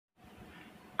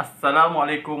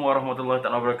Assalamualaikum warahmatullahi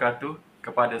wabarakatuh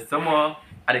kepada semua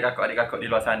adik kakak di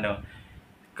luar sana.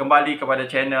 Kembali kepada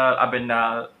channel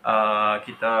Abenal.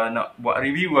 Kita nak buat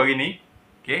review hari ni.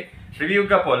 Okay, review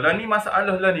ke apa? Lah ni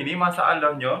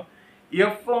masalahnya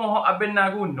earphone yang Abenal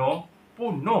guna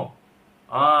penuh.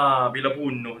 Bila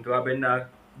penuh tu Abenal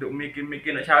duk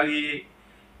mikir-mikir nak cari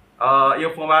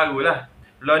earphone baru lah.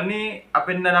 Lah ni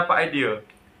Abenal dapat idea.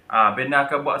 Abenal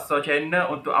akan buat channel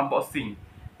untuk unboxing.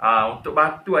 Untuk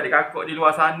bantu adik kakak di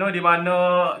luar sana, di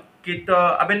mana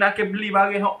kita Abenal akan beli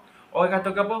barang orang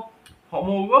kata ke apa, hak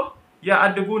murah yang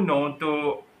ada guna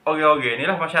untuk orang-orang ni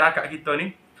lah, masyarakat kita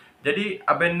ni. Jadi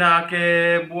Abenal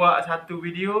akan buat satu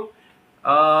video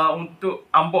untuk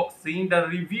unboxing dan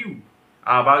review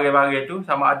barang-barang tu,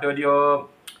 sama ada dia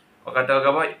orang kata ke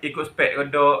apa, ikut spek ke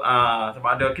tak,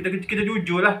 sama ada kita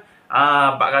jujur lah.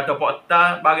 Bak kata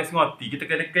portal barang sengoti, kita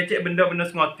kena kecek benda-benda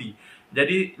sengoti.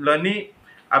 Jadi lah ni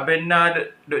Abenal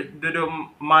duduk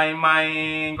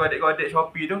main-main godek-godek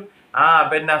Shopee tu.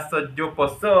 Abenal sejumpa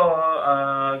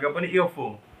apa ni,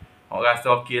 earphone. Orang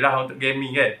rasa okey lah untuk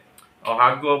gaming kan.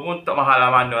 Harga pun tak mahal lah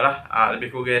mana lah.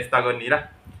 Lebih kurang setara ni lah.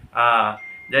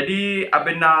 Jadi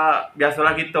Abenal,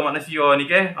 biasalah kita manusia ni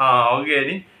kan, orang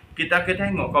ni, kita akan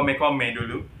tengok komen-komen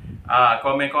dulu.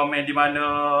 Komen-komen di mana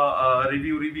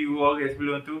review-review orang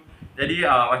sebelum tu. Jadi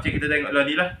macam kita tengok lah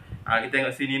ni lah. Kita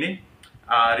tengok sini ni.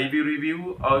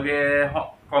 Review-review orang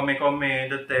komen-komen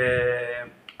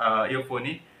tentang earphone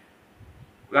ni.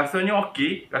 Rasanya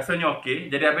okey.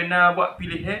 Jadi Abenal buat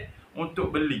pilihan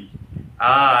untuk beli.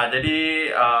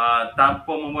 Jadi tanpa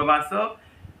membuang masa,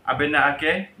 Abenal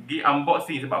akan pergi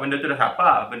unboxing sebab benda tu dah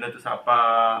siapa. Benda tu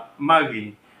siapa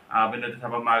mari.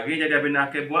 Jadi Abenal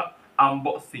akan buat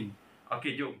unboxing.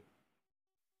 Okey, jom.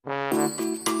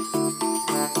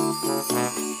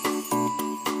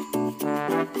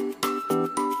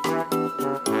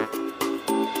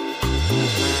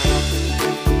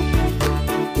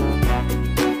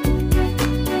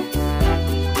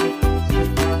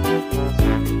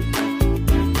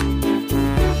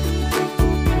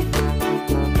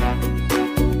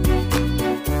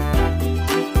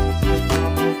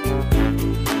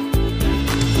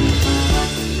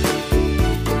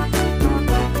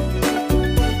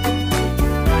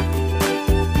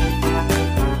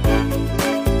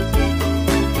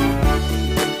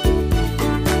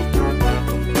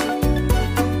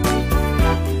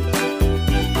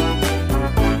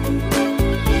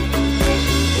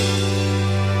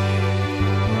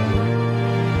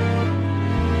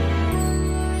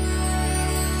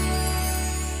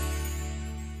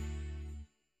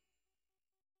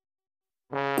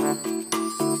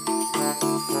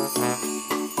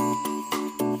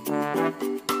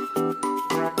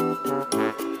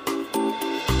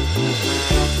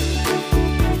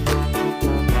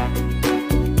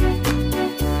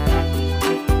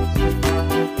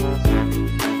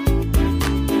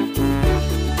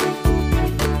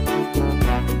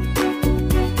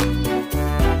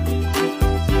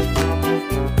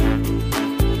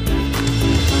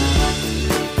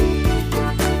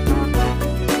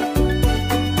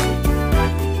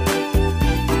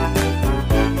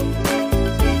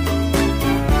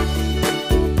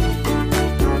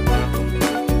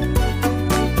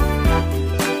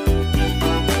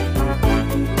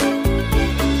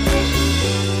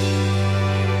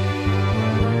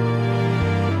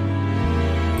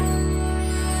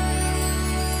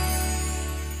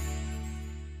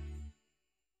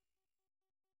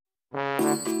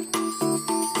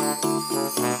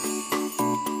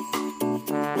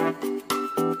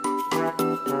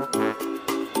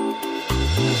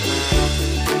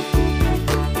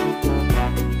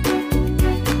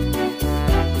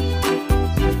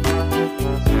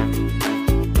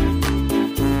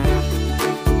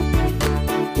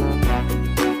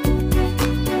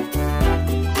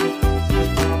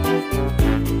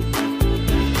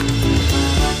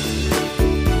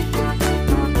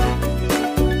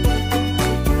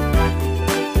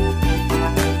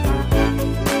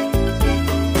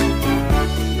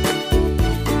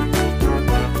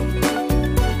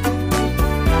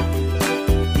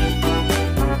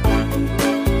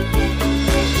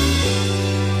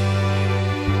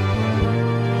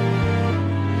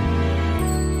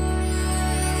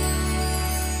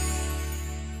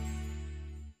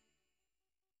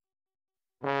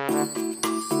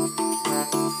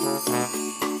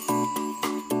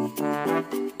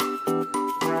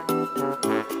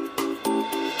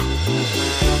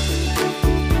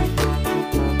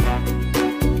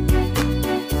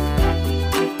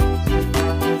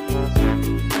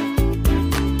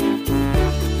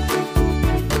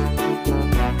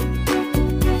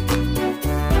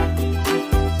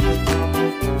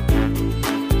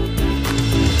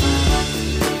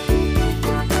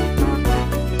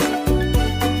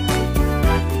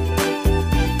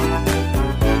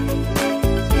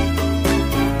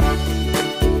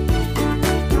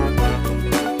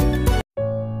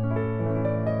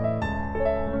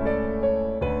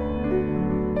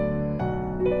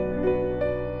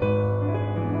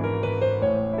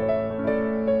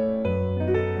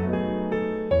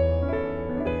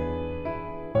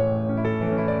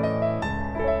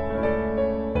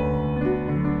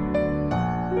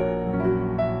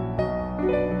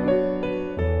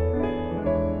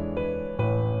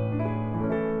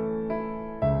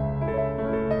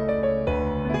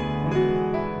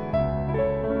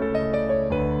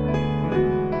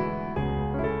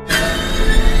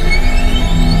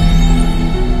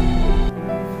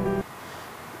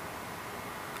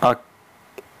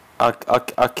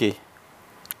 Okey.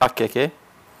 Okey. Okey.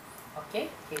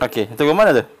 Okey. Tunggu mana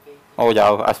tu? Oh,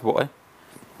 jauh asbuk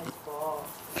Asbuk.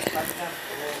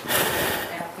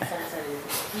 Pasal aku salah.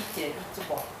 Kitchen,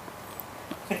 cuba.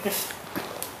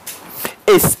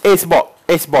 Acebot.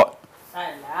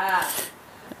 Salah.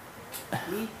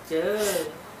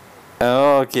 Kitchen.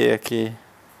 Oh, okey.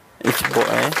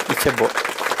 Acebot.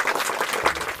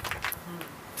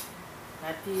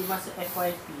 Nanti masuk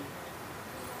FYP.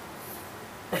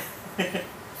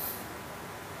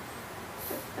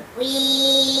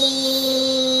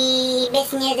 Wih,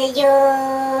 bestnya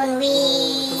terjun.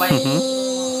 Terbaik.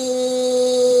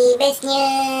 Bestnya.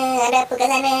 Ada apa kat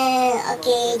sana?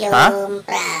 Okey, jom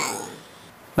perang.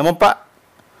 Nombor 4.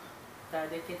 Tak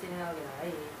ada kitchen yang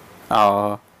lain.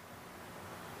 Oh.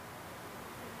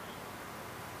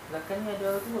 Belakang ni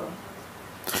ada dua.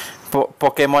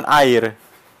 Pokemon air.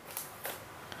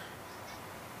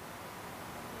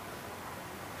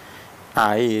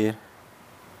 Air.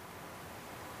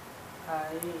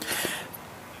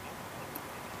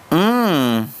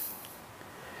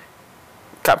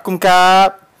 Kap.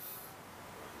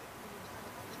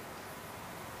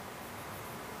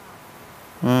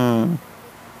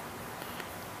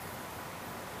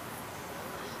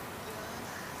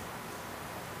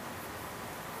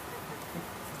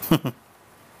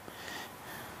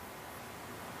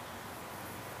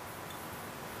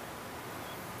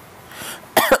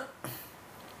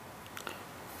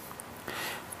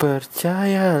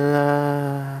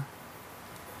 Percayalah.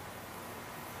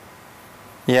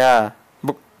 Ya.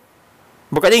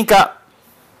 Buka tingkap.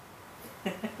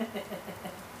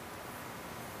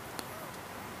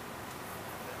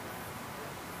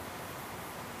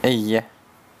 Iya.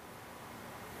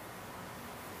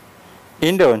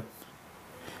 Indon.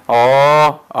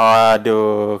 Oh,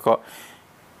 aduh, kok.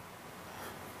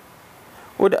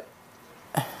 Udah.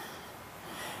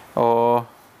 Oh.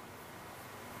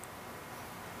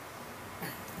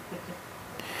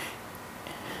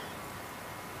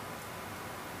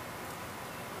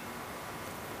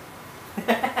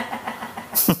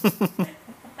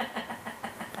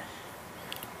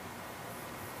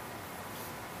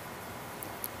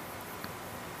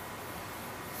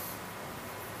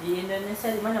 Di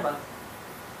Indonesia di mana, bang?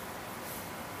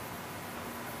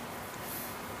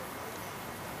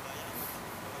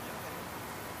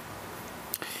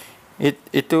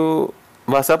 Itu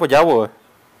bahasa apa? Jawa?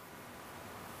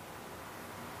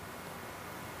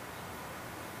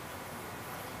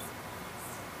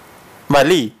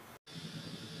 Bali?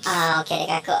 Okey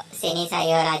kakak. Sini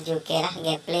saya raju ke lah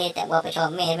gameplay. Tak berapa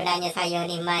comel sebenarnya saya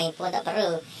ni main pun tak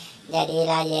perlu. Jadi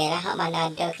lah je lah. Hak mana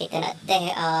ada kita nak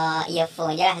test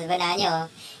earphone je lah sebenarnya.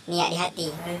 Niat di hati.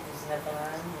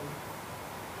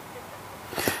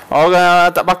 Orang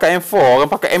tak pakai M4,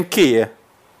 orang pakai MK je.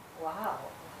 Wow.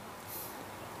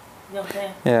 Jom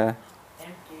saya. Ya.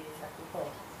 MK14.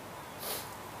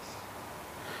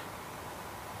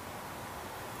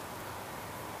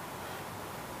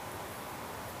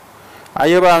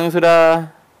 Ayo bang,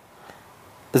 sudah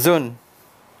zone.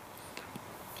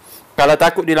 Kalau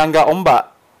takut dilanggar ombak,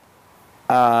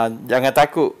 jangan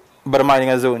takut bermain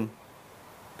dengan zone.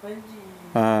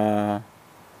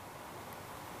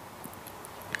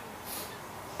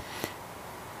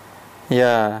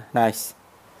 Ya, nice.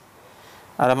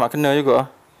 Alamak kena juga.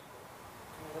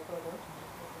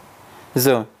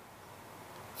 Zone.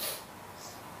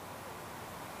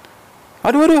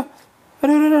 Aduh.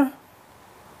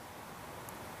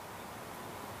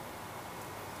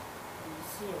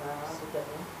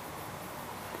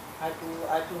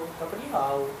 Aduh, kau pergi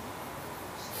tahu.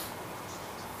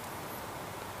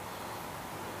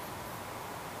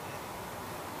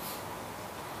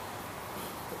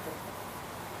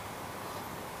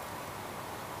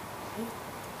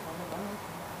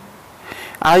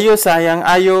 Ayo sayang,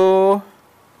 ayo.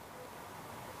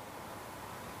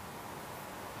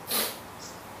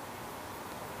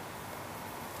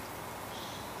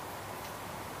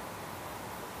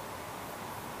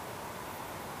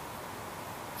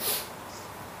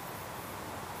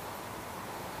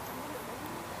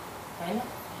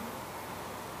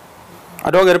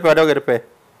 Ada agar depan.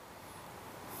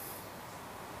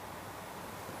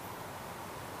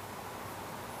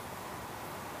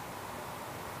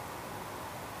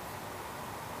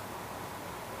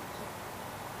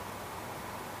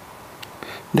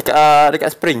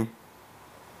 Dekat spring.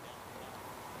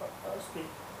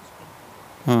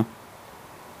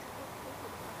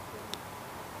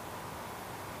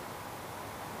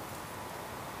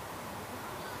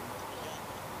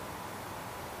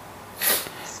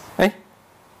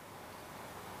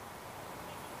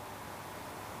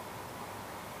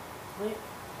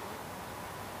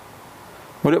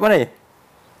 Mulut mana ni? Ada.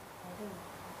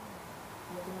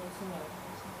 Dia tengok di sini.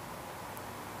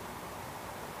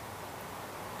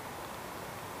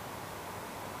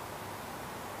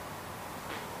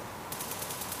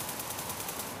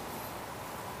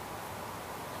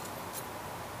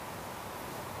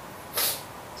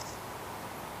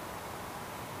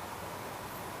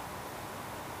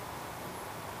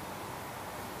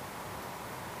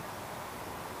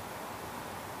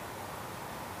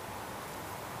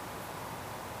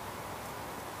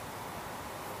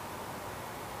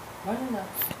 Mana dah?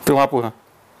 Tu apa?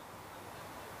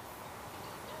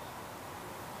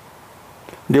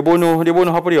 Dia bunuh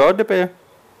apa dia? Ada pe.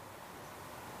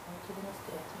 Macam dia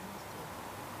mesti.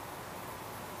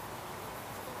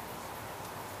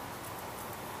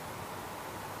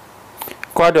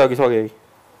 Kau ada lagi suara lagi.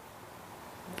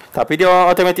 Tapi dia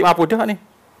automatik mampu dah ni.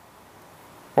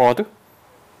 Oh tu.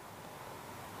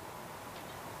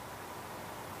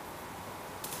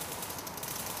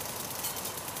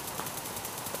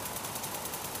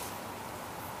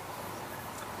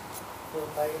 Tu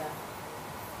baiklah.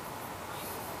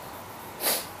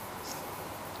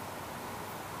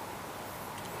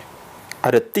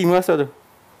 Ada team rasa tu.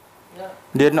 Ya.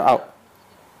 Dia knock out.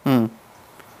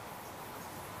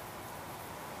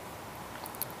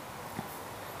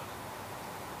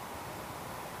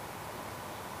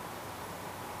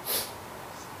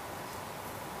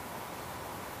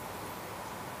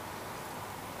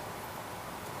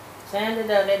 Saya ada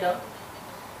dah redok.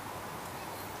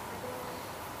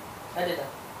 Ada tak?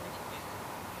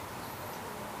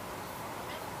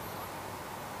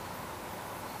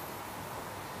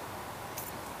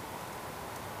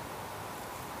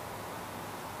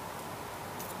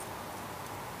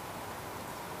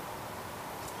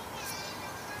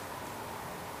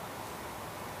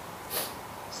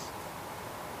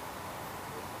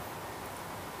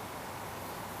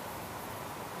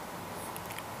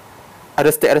 Ada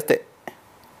stack.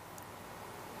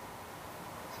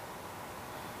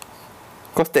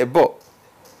 Kau stack bot.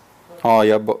 Oh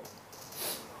ya bot.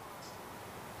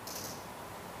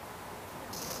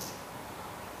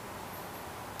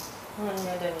 Ni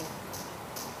ada ni.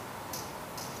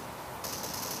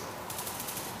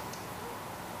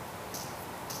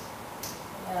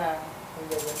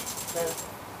 Jaga.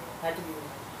 Ada dulu.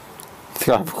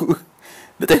 Aku.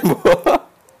 Dia tembak.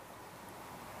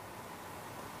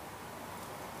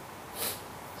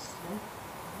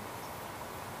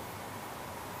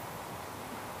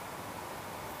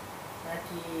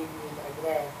 Nanti ni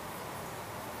agar.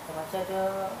 Macam ada.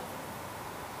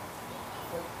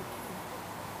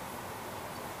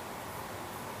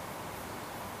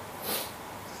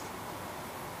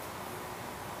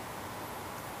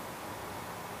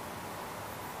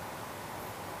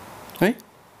 Eh?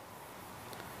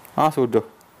 Sudah.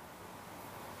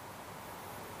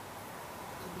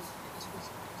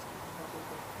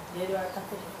 Dia di atas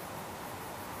tu.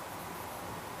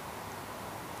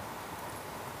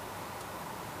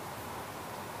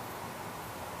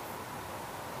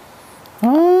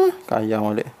 Kaya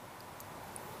balik.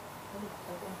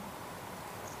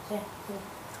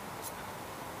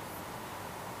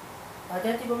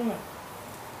 Hati-hati bawahnya.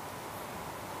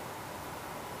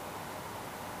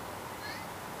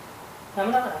 Nama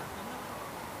mana?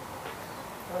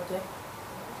 Okey.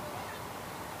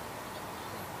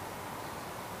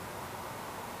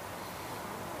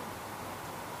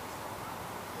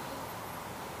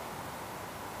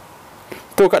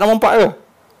 Tu kat nombor 4 ke?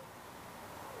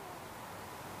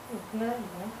 Kena lagi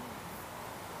kan?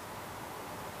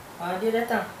 Dia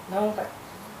datang. Nombor 4.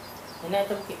 Dia naik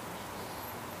atas bukit.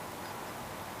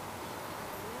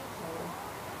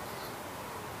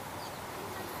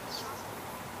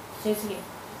 Sini sikit.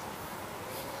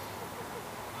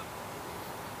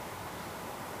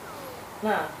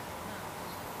 Nah.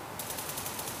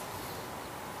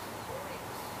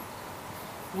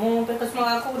 Mau pergi ke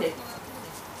semua aku boleh?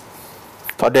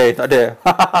 Tak ada.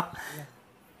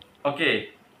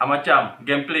 Okey, macam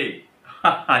gameplay.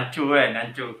 Hancur kan,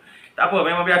 hancur. Tak apa,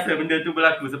 memang biasa benda tu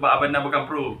berlaku sebab Abang bukan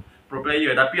pro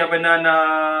player. Tapi Abang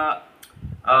nak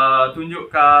tunjuk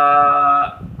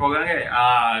kat korang kan.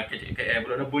 KJKL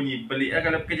pula dah bunyi. Belik lah,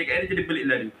 kalau KJKL dia jadi belik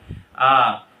lah dia.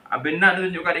 Abang nak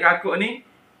tunjuk kat adik-kakak ni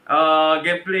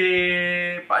gameplay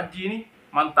PUBG ni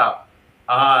mantap.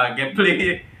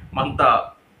 Gameplay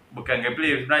mantap. Bukan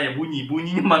gameplay sebenarnya,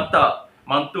 bunyinya mantap.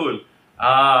 Mantul.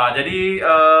 Jadi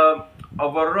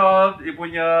overall dia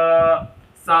punya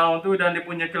sound tu dan dia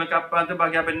punya kelengkapan tu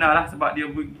bagi Abang lah, sebab dia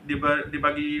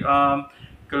bagi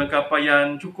kelengkapan yang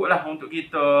cukup lah untuk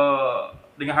kita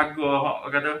dengan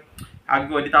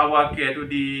harga ditawarkan tu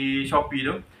di Shopee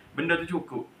tu. Benda tu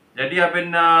cukup. Jadi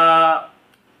Abang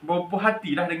berpuas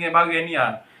hati lah dengan barang ni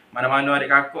lah. Mana-mana adik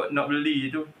kakak nak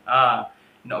beli tu,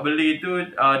 nak beli tu,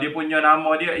 dia punya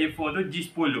nama dia earphone tu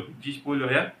G10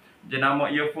 ya. Dia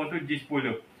nama earphone tu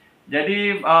G10.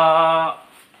 Jadi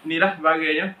ni lah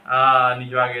barangnya. Ni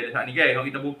barang dia saat ni guys. Kalau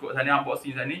kita buka sana,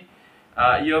 unboxing sana ni,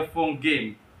 earphone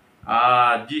game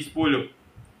G10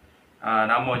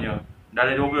 namanya. Dah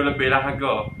ada 20 lebih lah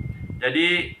harga.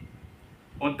 Jadi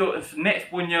untuk next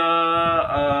punya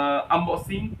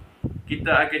unboxing,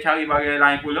 kita akan cari barang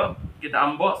lain pula. Kita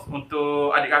unbox untuk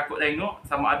adik kakak tengok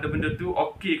sama ada benda tu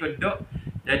okey ke tak.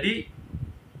 Jadi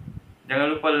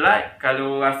jangan lupa like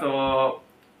kalau rasa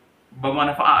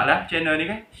bermanfaat lah channel ni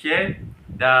kan. Share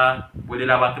dan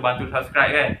bolehlah bantu-bantu subscribe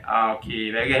kan.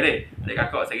 Okey, bagus deh. Adik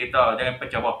kakak saya kita jangan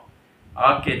pecah bawah.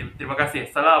 Okey, terima kasih.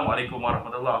 Assalamualaikum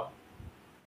warahmatullahi